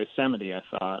Sunday was Yosemite, I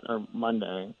thought, or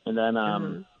Monday, and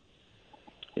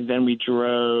then we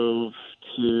drove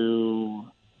to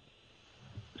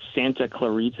Santa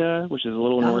Clarita, which is a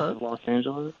little north of Los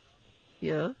Angeles.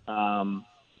 Yeah.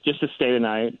 Just to stay the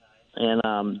night,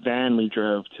 and then we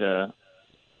drove to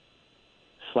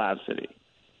Slab City.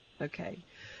 Okay.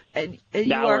 And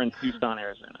now we're in Tucson,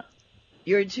 Arizona.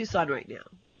 You're in Tucson right now.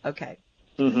 Okay.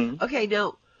 Mm-hmm. Okay,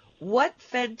 now, what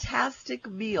fantastic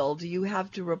meal do you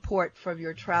have to report from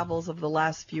your travels of the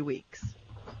last few weeks?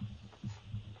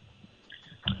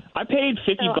 I paid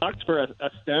 $50 for a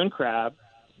stone crab.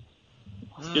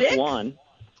 Just one.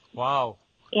 Wow.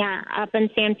 Yeah, up in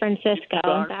San Francisco.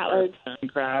 That was stone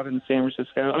crab in San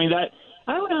Francisco. I mean, I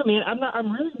don't know, man.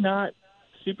 I'm really not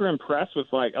super impressed with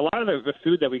a lot of the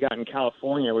food that we got in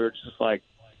California. We were just like,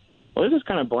 well, this is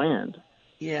kind of bland.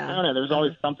 Yeah. I don't know. There's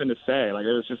always something to say. It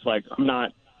was just I'm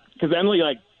not, because Emily,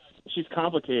 she's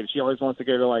complicated. She always wants to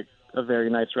go to a very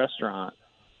nice restaurant.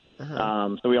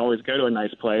 So we always go to a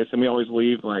nice place, and we always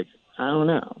leave I don't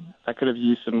know. I could have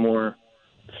used some more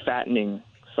fattening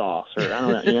sauce, or I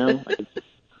don't know.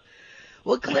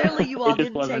 Well, clearly you all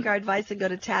didn't take our advice and go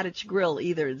to Tadich Grill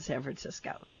either in San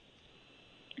Francisco.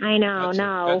 I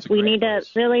know. We need to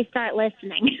really start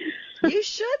listening. You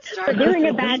should start. We're doing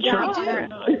a bad job on our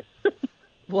own.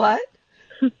 What?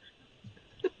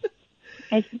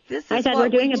 I said we're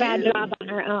doing a bad job on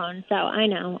our own, so I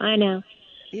know.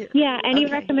 Yeah, any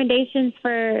recommendations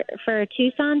for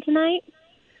Tucson tonight?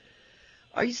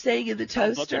 Are you staying in the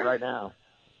toaster? I'm right now.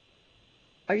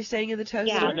 Are you staying in the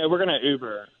toaster? Yeah. No, we're going to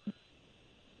Uber.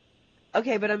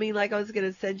 Okay, but I mean, I was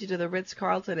going to send you to the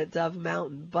Ritz-Carlton at Dove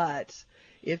Mountain, but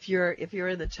if you're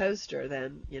in the toaster,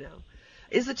 then,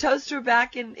 Is the toaster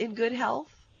back in good health?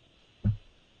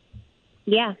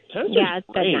 Yeah. It's good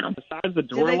now. Besides the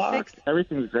door lock,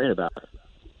 everything's great about it.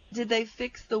 Did they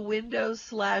fix the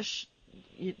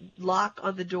window/lock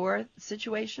on the door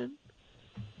situation?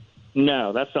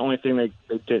 No, that's the only thing they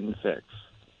didn't fix.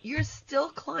 You're still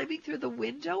climbing through the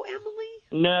window, Emily?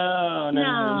 No.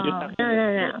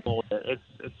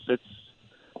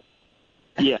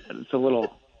 It's a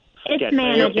little It's sketchy.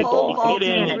 manageable. Through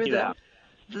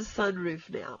the sunroof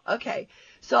now. Okay,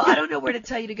 so I don't know where to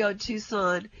tell you to go in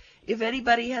Tucson. If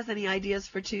anybody has any ideas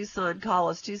for Tucson, call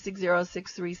us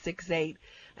 260-6368,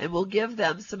 and we'll give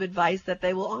them some advice that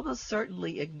they will almost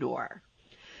certainly ignore.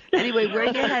 Anyway, where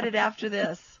are you headed after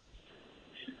this?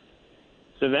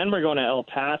 So then we're going to El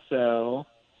Paso,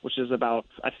 which is about,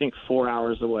 I think, 4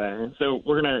 hours away. So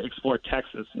we're going to explore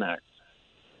Texas next.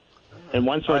 And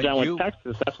once we're done with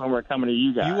Texas, that's when we're coming to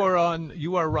you guys.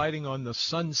 You are riding on the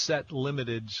Sunset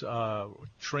Limited's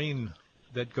train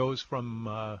that goes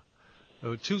from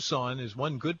Tucson is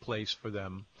one good place for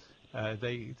them.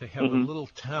 They have a little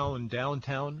town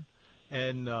downtown,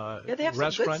 and they have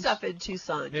some good stuff in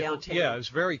Tucson downtown. Yeah, it's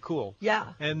very cool.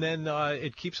 Yeah. And then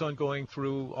it keeps on going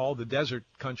through all the desert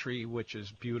country, which is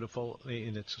beautiful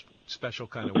in its special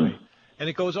kind of way. And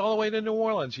it goes all the way to New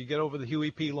Orleans. You get over the Huey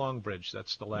P. Long Bridge.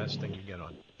 That's the last thing you get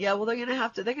on. Yeah, well, they're gonna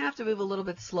have to move a little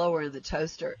bit slower in the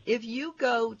toaster. If you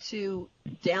go to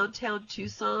downtown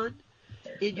Tucson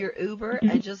in your Uber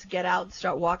and just get out and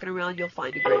start walking around, you'll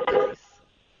find a great place.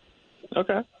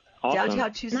 Okay. Awesome.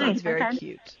 Downtown Tucson's very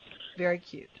cute. Very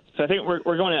cute. So I think we're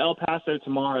going to El Paso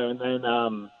tomorrow, and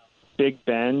then Big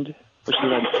Bend, which is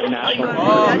a national.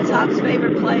 That's Tom's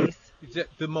favorite place.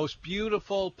 The most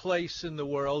beautiful place in the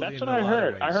world. That's what I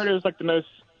heard. I heard it was like the most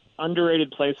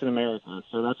underrated place in America.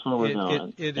 So that's where we're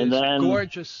going. It is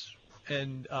gorgeous,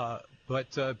 and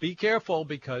but be careful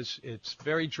because it's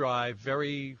very dry,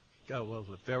 very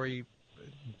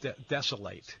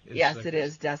desolate. Yes, it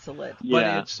is desolate.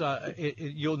 But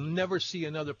you'll never see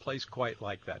another place quite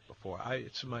like that before.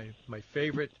 It's my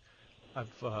favorite.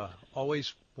 I've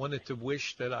always wanted to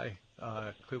wish that I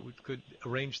could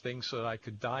arrange things so that I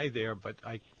could die there, but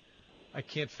I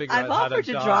can't figure out how to die. I've offered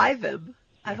to drive him.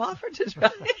 I've offered to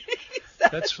drive him.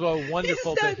 That's so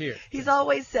wonderful to hear. He's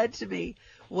always said to me,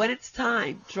 when it's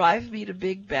time, drive me to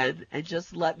Big Bend and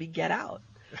just let me get out.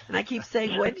 And I keep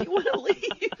saying, when do you want to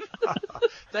leave?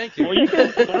 Thank you. Well, you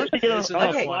can get on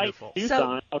okay, wonderful.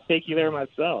 So, I'll take you there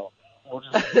myself. We'll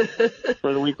just,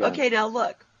 for the weekend. Okay, now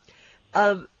look.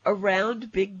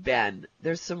 Around Big Bend,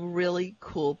 there's some really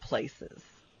cool places.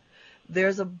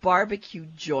 There's a barbecue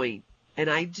joint, and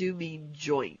I do mean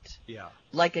joint. Yeah.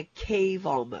 Like a cave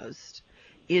almost,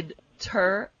 in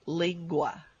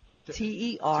Terlingua.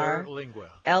 Terlingua.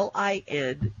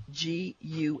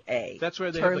 That's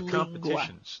where they have the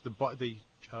competitions.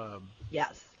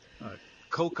 Yes.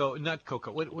 Cocoa, not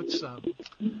cocoa. What's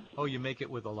you make it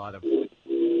with a lot of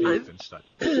beef and stuff.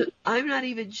 I'm not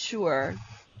even sure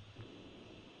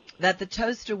that the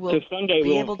toaster will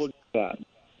be able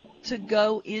to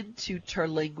go into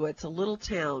Terlingua. It's a little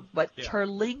town, but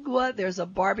Terlingua, there's a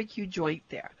barbecue joint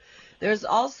there. There's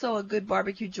also a good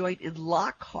barbecue joint in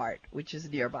Lockhart, which is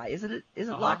nearby, isn't it?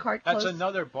 Isn't Lockhart close? That's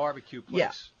another barbecue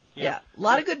place. Yeah. A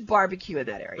lot of good barbecue in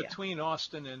that area. Between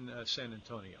Austin and San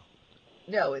Antonio.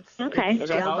 No, it's down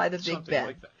by the Big Bend.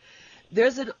 Like that.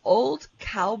 There's an old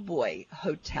cowboy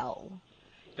hotel.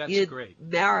 That's great.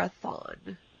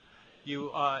 Marathon.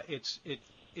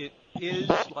 It is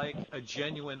like a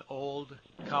genuine old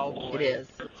cowboy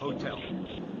hotel.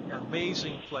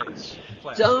 Amazing place.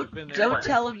 Don't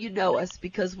tell them you know us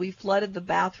because we flooded the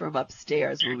bathroom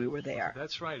upstairs when we were there.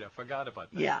 That's right. I forgot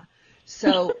about that. Yeah.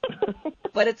 So,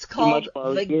 but it's called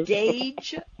the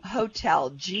Gage Hotel,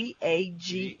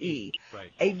 Gage.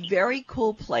 Right. A very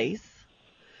cool place,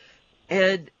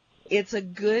 and it's a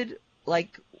good,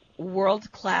 like,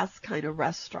 world-class kind of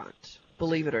restaurant,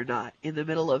 believe it or not, in the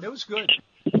middle of It was good.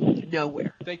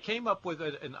 nowhere. They came up with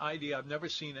an idea I've never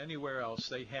seen anywhere else.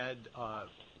 They had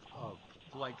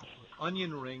like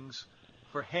onion rings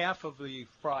for half of the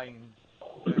frying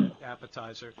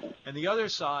appetizer, and the other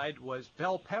side was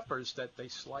bell peppers that they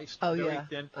sliced very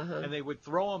thin, and they would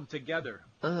throw them together,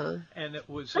 and it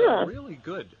was really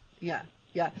good. Yeah.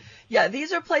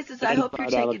 These are places I hope you're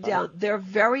taking down. They're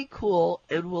very cool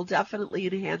and will definitely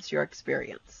enhance your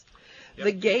experience. Yep.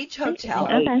 The Gage Hotel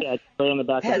right on the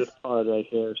back of this card right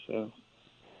here. So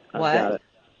what? Got it.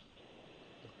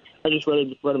 I just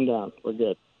wrote them down. We're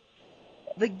good.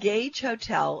 The Gage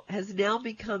Hotel has now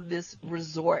become this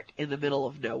resort in the middle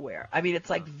of nowhere. I mean, it's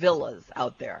like villas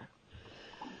out there.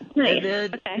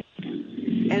 Nice.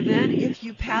 And then if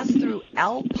you pass through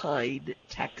Alpine,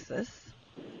 Texas,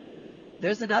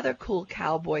 there's another cool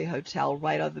cowboy hotel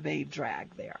right on the main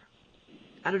drag there.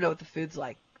 I don't know what the food's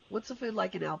like. What's the food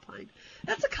like in Alpine?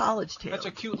 That's a college town. That's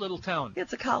a cute little town.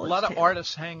 It's a college town. A lot of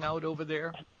artists hang out over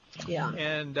there. Yeah.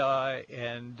 And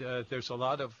there's a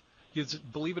lot of,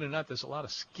 believe it or not, there's a lot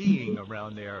of skiing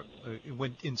around there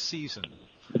when in season,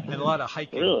 and a lot of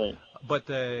hiking. Really? But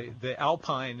the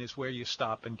Alpine is where you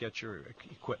stop and get your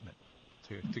equipment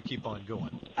to keep on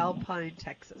going. Alpine,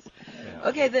 Texas. Yeah.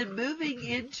 Okay, then moving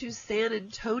into San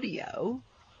Antonio,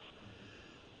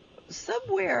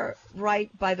 somewhere right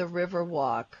by the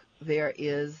Riverwalk, there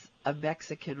is a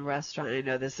Mexican restaurant. I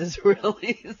know this is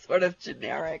really sort of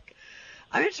generic.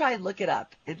 I'm going to try and look it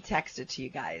up and text it to you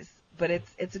guys, but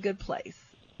it's a good place.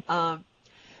 And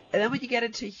then when you get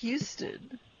into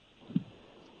Houston,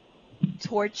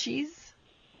 Torchy's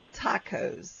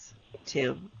Tacos,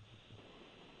 Tim.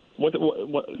 What,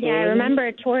 I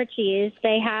remember Torchy's.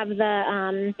 They have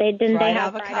the they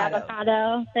have fried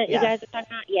avocado that you guys are talking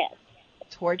about? Yes.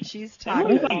 Torchy's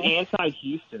Tacos. Tacos. I'm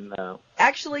anti-Houston though.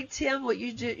 Actually, Tim, what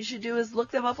you should do is look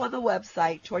them up on the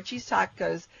website, Torchy's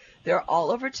Tacos. They're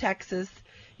all over Texas.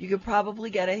 You could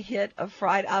probably get a hit of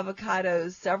fried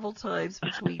avocados several times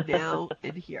between now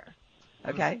and here.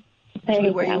 Okay?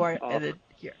 Between where you are and then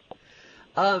here.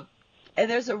 And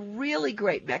there's a really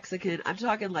great Mexican, I'm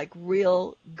talking like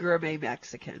real gourmet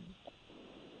Mexican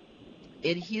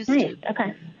in Houston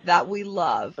that we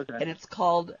love, and it's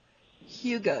called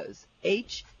Hugo's,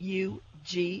 Hugos.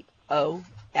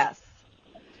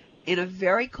 in a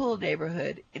very cool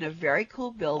neighborhood, in a very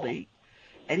cool building,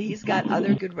 and he's got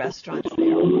other good restaurants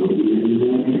there.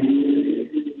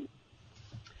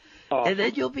 And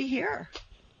then you'll be here.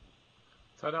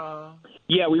 Ta-da!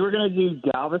 Yeah, we were going to do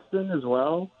Galveston as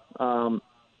well.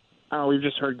 We've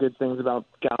just heard good things about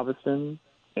Galveston,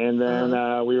 and then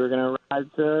we were going to ride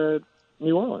to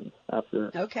New Orleans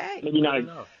after. Okay. Maybe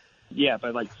not. Yeah,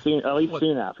 but like soon, at least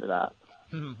soon after that.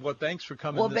 Well, thanks for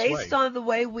coming. Well, this way. based on the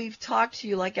way we've talked to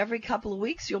you, like every couple of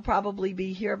weeks, you'll probably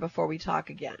be here before we talk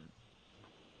again.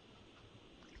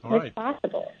 All right. It's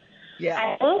possible. Yeah.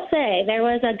 I will say there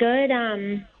was a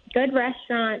good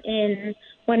restaurant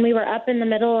when we were up in the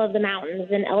middle of the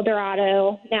mountains in El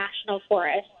Dorado National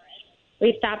Forest.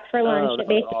 We stopped for lunch at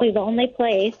basically the only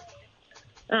place,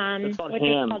 which is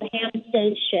called Ham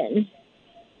Station.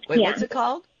 Wait, what's it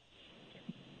called?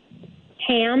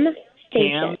 Ham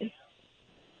Station. Ham?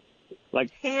 Like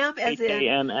Ham as in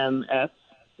H-A-M-M-S?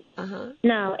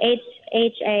 No,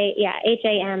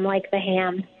 H-A-M, like the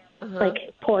ham,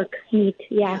 like pork meat,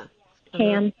 ham.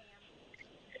 Station.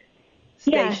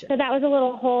 Yeah, so that was a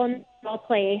little whole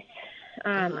place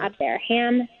up there.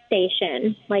 Ham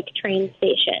Station, like train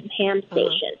station, Ham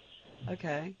Station.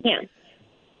 Okay. Yeah.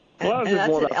 And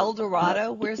that's in El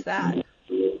Dorado? Where's that?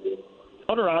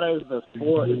 El Dorado is the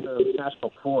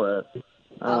national forest.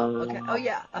 Okay. Oh,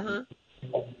 yeah.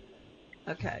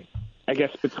 Okay. I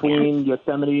guess between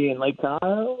Yosemite and Lake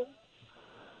Tahoe.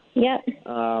 Yep.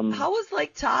 How was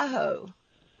Lake Tahoe?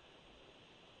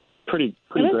 Pretty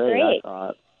great, I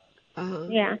thought.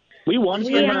 Yeah. We won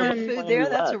food there.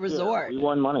 That's a resort. We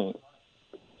won money.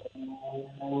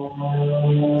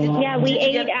 Yeah, we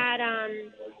ate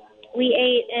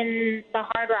in the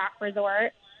Hard Rock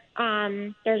Resort.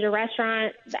 There's a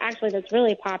restaurant actually that's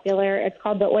really popular. It's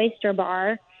called the Oyster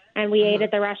Bar, and we ate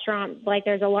at the restaurant. Like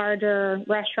there's a larger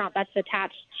restaurant that's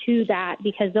attached to that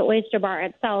because the Oyster Bar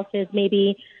itself is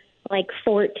maybe like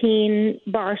 14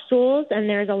 bar stools, and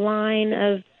there's a line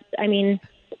of,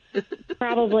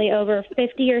 probably over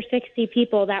 50 or 60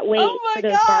 people that wait for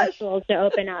those bar stools to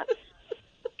open up.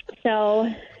 So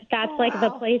that's like the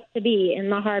place to be in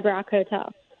the Hard Rock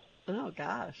Hotel. Oh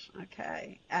gosh.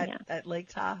 Okay. At Lake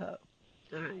Tahoe.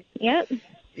 All right. Yep.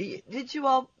 Did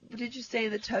you stay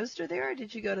in the Toaster there, or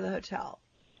did you go to the hotel?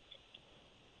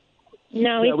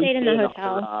 No, we stayed in the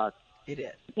hotel. You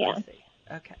did. Yeah. I see.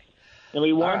 Okay. And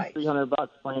we won $300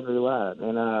 playing roulette,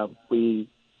 and we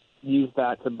used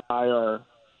that to buy our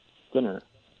dinner.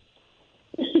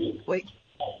 Wait,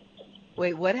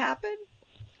 what happened?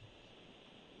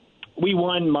 We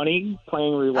won money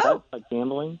playing roulette, like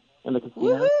gambling in the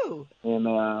casino. Woohoo! And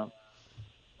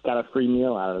got a free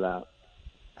meal out of that.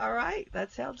 All right,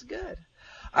 that sounds good.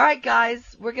 All right,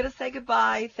 guys, we're going to say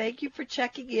goodbye. Thank you for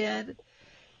checking in.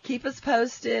 Keep us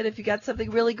posted. If you got something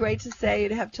really great to say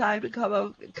and have time to come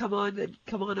on,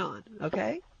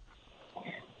 okay?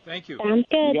 Thank you. Sounds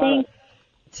good. Thanks.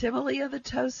 Timely and the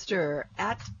Toaster,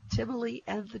 at Timely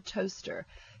and the Toaster.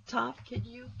 Tom, can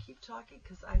you keep talking?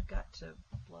 Because I've got to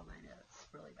blow my nose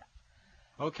really bad.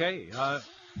 Okay.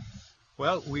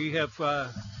 Well, we have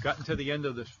gotten to the end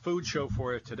of the food show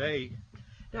for today.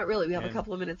 Not really. We have a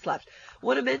couple of minutes left.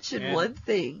 Want to mention one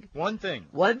thing. One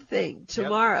thing.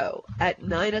 Tomorrow at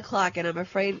 9 o'clock, and I'm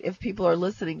afraid if people are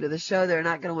listening to the show, they're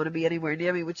not going to want to be anywhere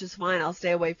near me, which is fine. I'll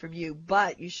stay away from you.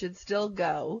 But you should still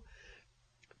go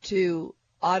to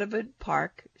Audubon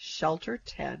Park, Shelter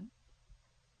 10,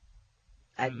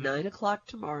 at 9 o'clock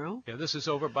tomorrow. Yeah, this is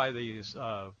over by the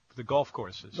golf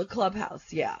courses. The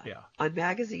clubhouse, yeah. On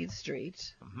Magazine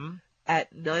Street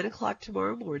at 9 o'clock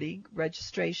tomorrow morning.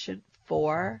 Registration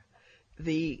for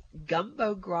the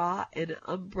Gumbo Gras and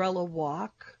Umbrella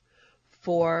Walk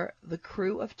for the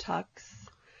Crew of Tucks,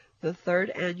 the third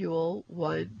annual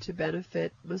one to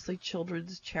benefit mostly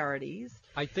children's charities.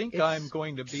 I think I'm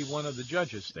going to be one of the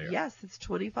judges there. Yes, it's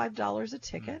 $25 a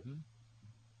ticket,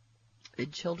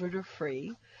 and children are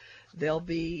free. There'll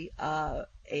be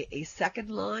a second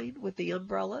line with the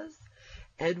umbrellas,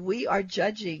 and we are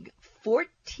judging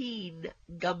 14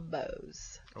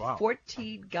 gumbos. Wow.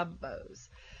 14 gumbos.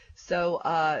 So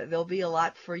there'll be a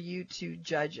lot for you to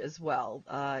judge as well.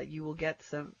 You will get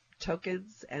some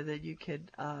tokens, and then you can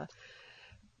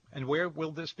and where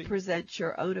will this be? Present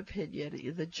your own opinion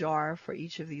in the jar for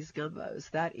each of these gumbos.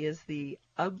 That is the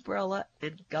Umbrella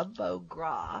and Gumbo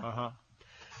Gras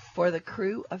for the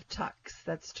Crew of Tucks.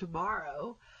 That's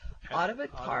tomorrow, Audubon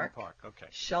Park, okay.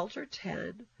 Shelter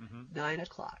 10, 9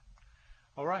 o'clock.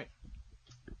 All right.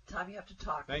 Tom, you have to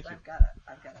talk. Thank you. I've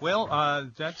got it. Well,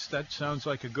 that sounds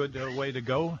like a good way to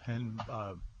go, and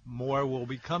more will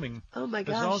be coming. Oh my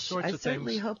There's all gosh! sorts I of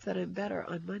certainly things. hope that I'm better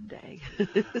on Monday.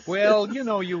 Well,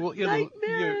 you will.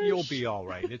 Nightmarish. You'll be all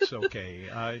right. It's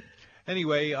okay.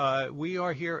 Anyway, we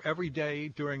are here every day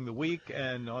during the week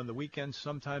and on the weekends.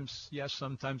 Sometimes yes,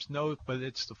 sometimes no. But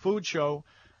it's the food show,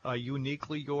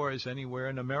 uniquely yours anywhere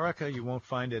in America. You won't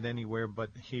find it anywhere but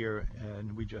here.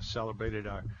 And we just celebrated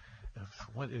our,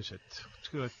 what is it?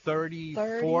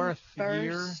 34th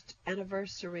year.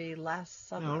 Anniversary last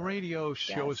summer. No, radio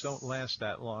shows Yes. don't last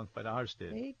that long, but ours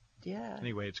did. Yeah.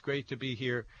 Anyway, it's great to be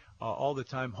here all the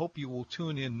time. Hope you will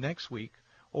tune in next week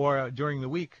or during the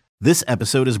week. This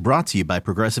episode is brought to you by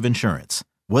Progressive Insurance.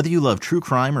 Whether you love true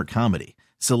crime or comedy,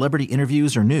 celebrity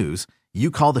interviews or news, you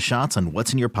call the shots on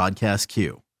what's in your podcast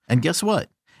queue. And guess what?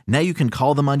 Now you can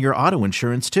call them on your auto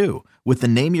insurance too with the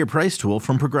Name Your Price tool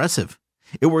from Progressive.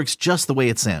 It works just the way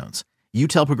it sounds. You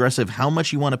tell Progressive how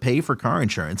much you want to pay for car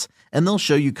insurance, and they'll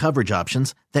show you coverage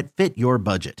options that fit your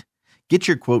budget. Get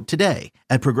your quote today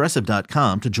at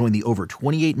Progressive.com to join the over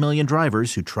 28 million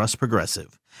drivers who trust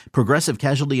Progressive. Progressive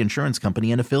Casualty Insurance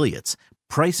Company and Affiliates.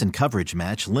 Price and coverage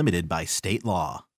match limited by state law.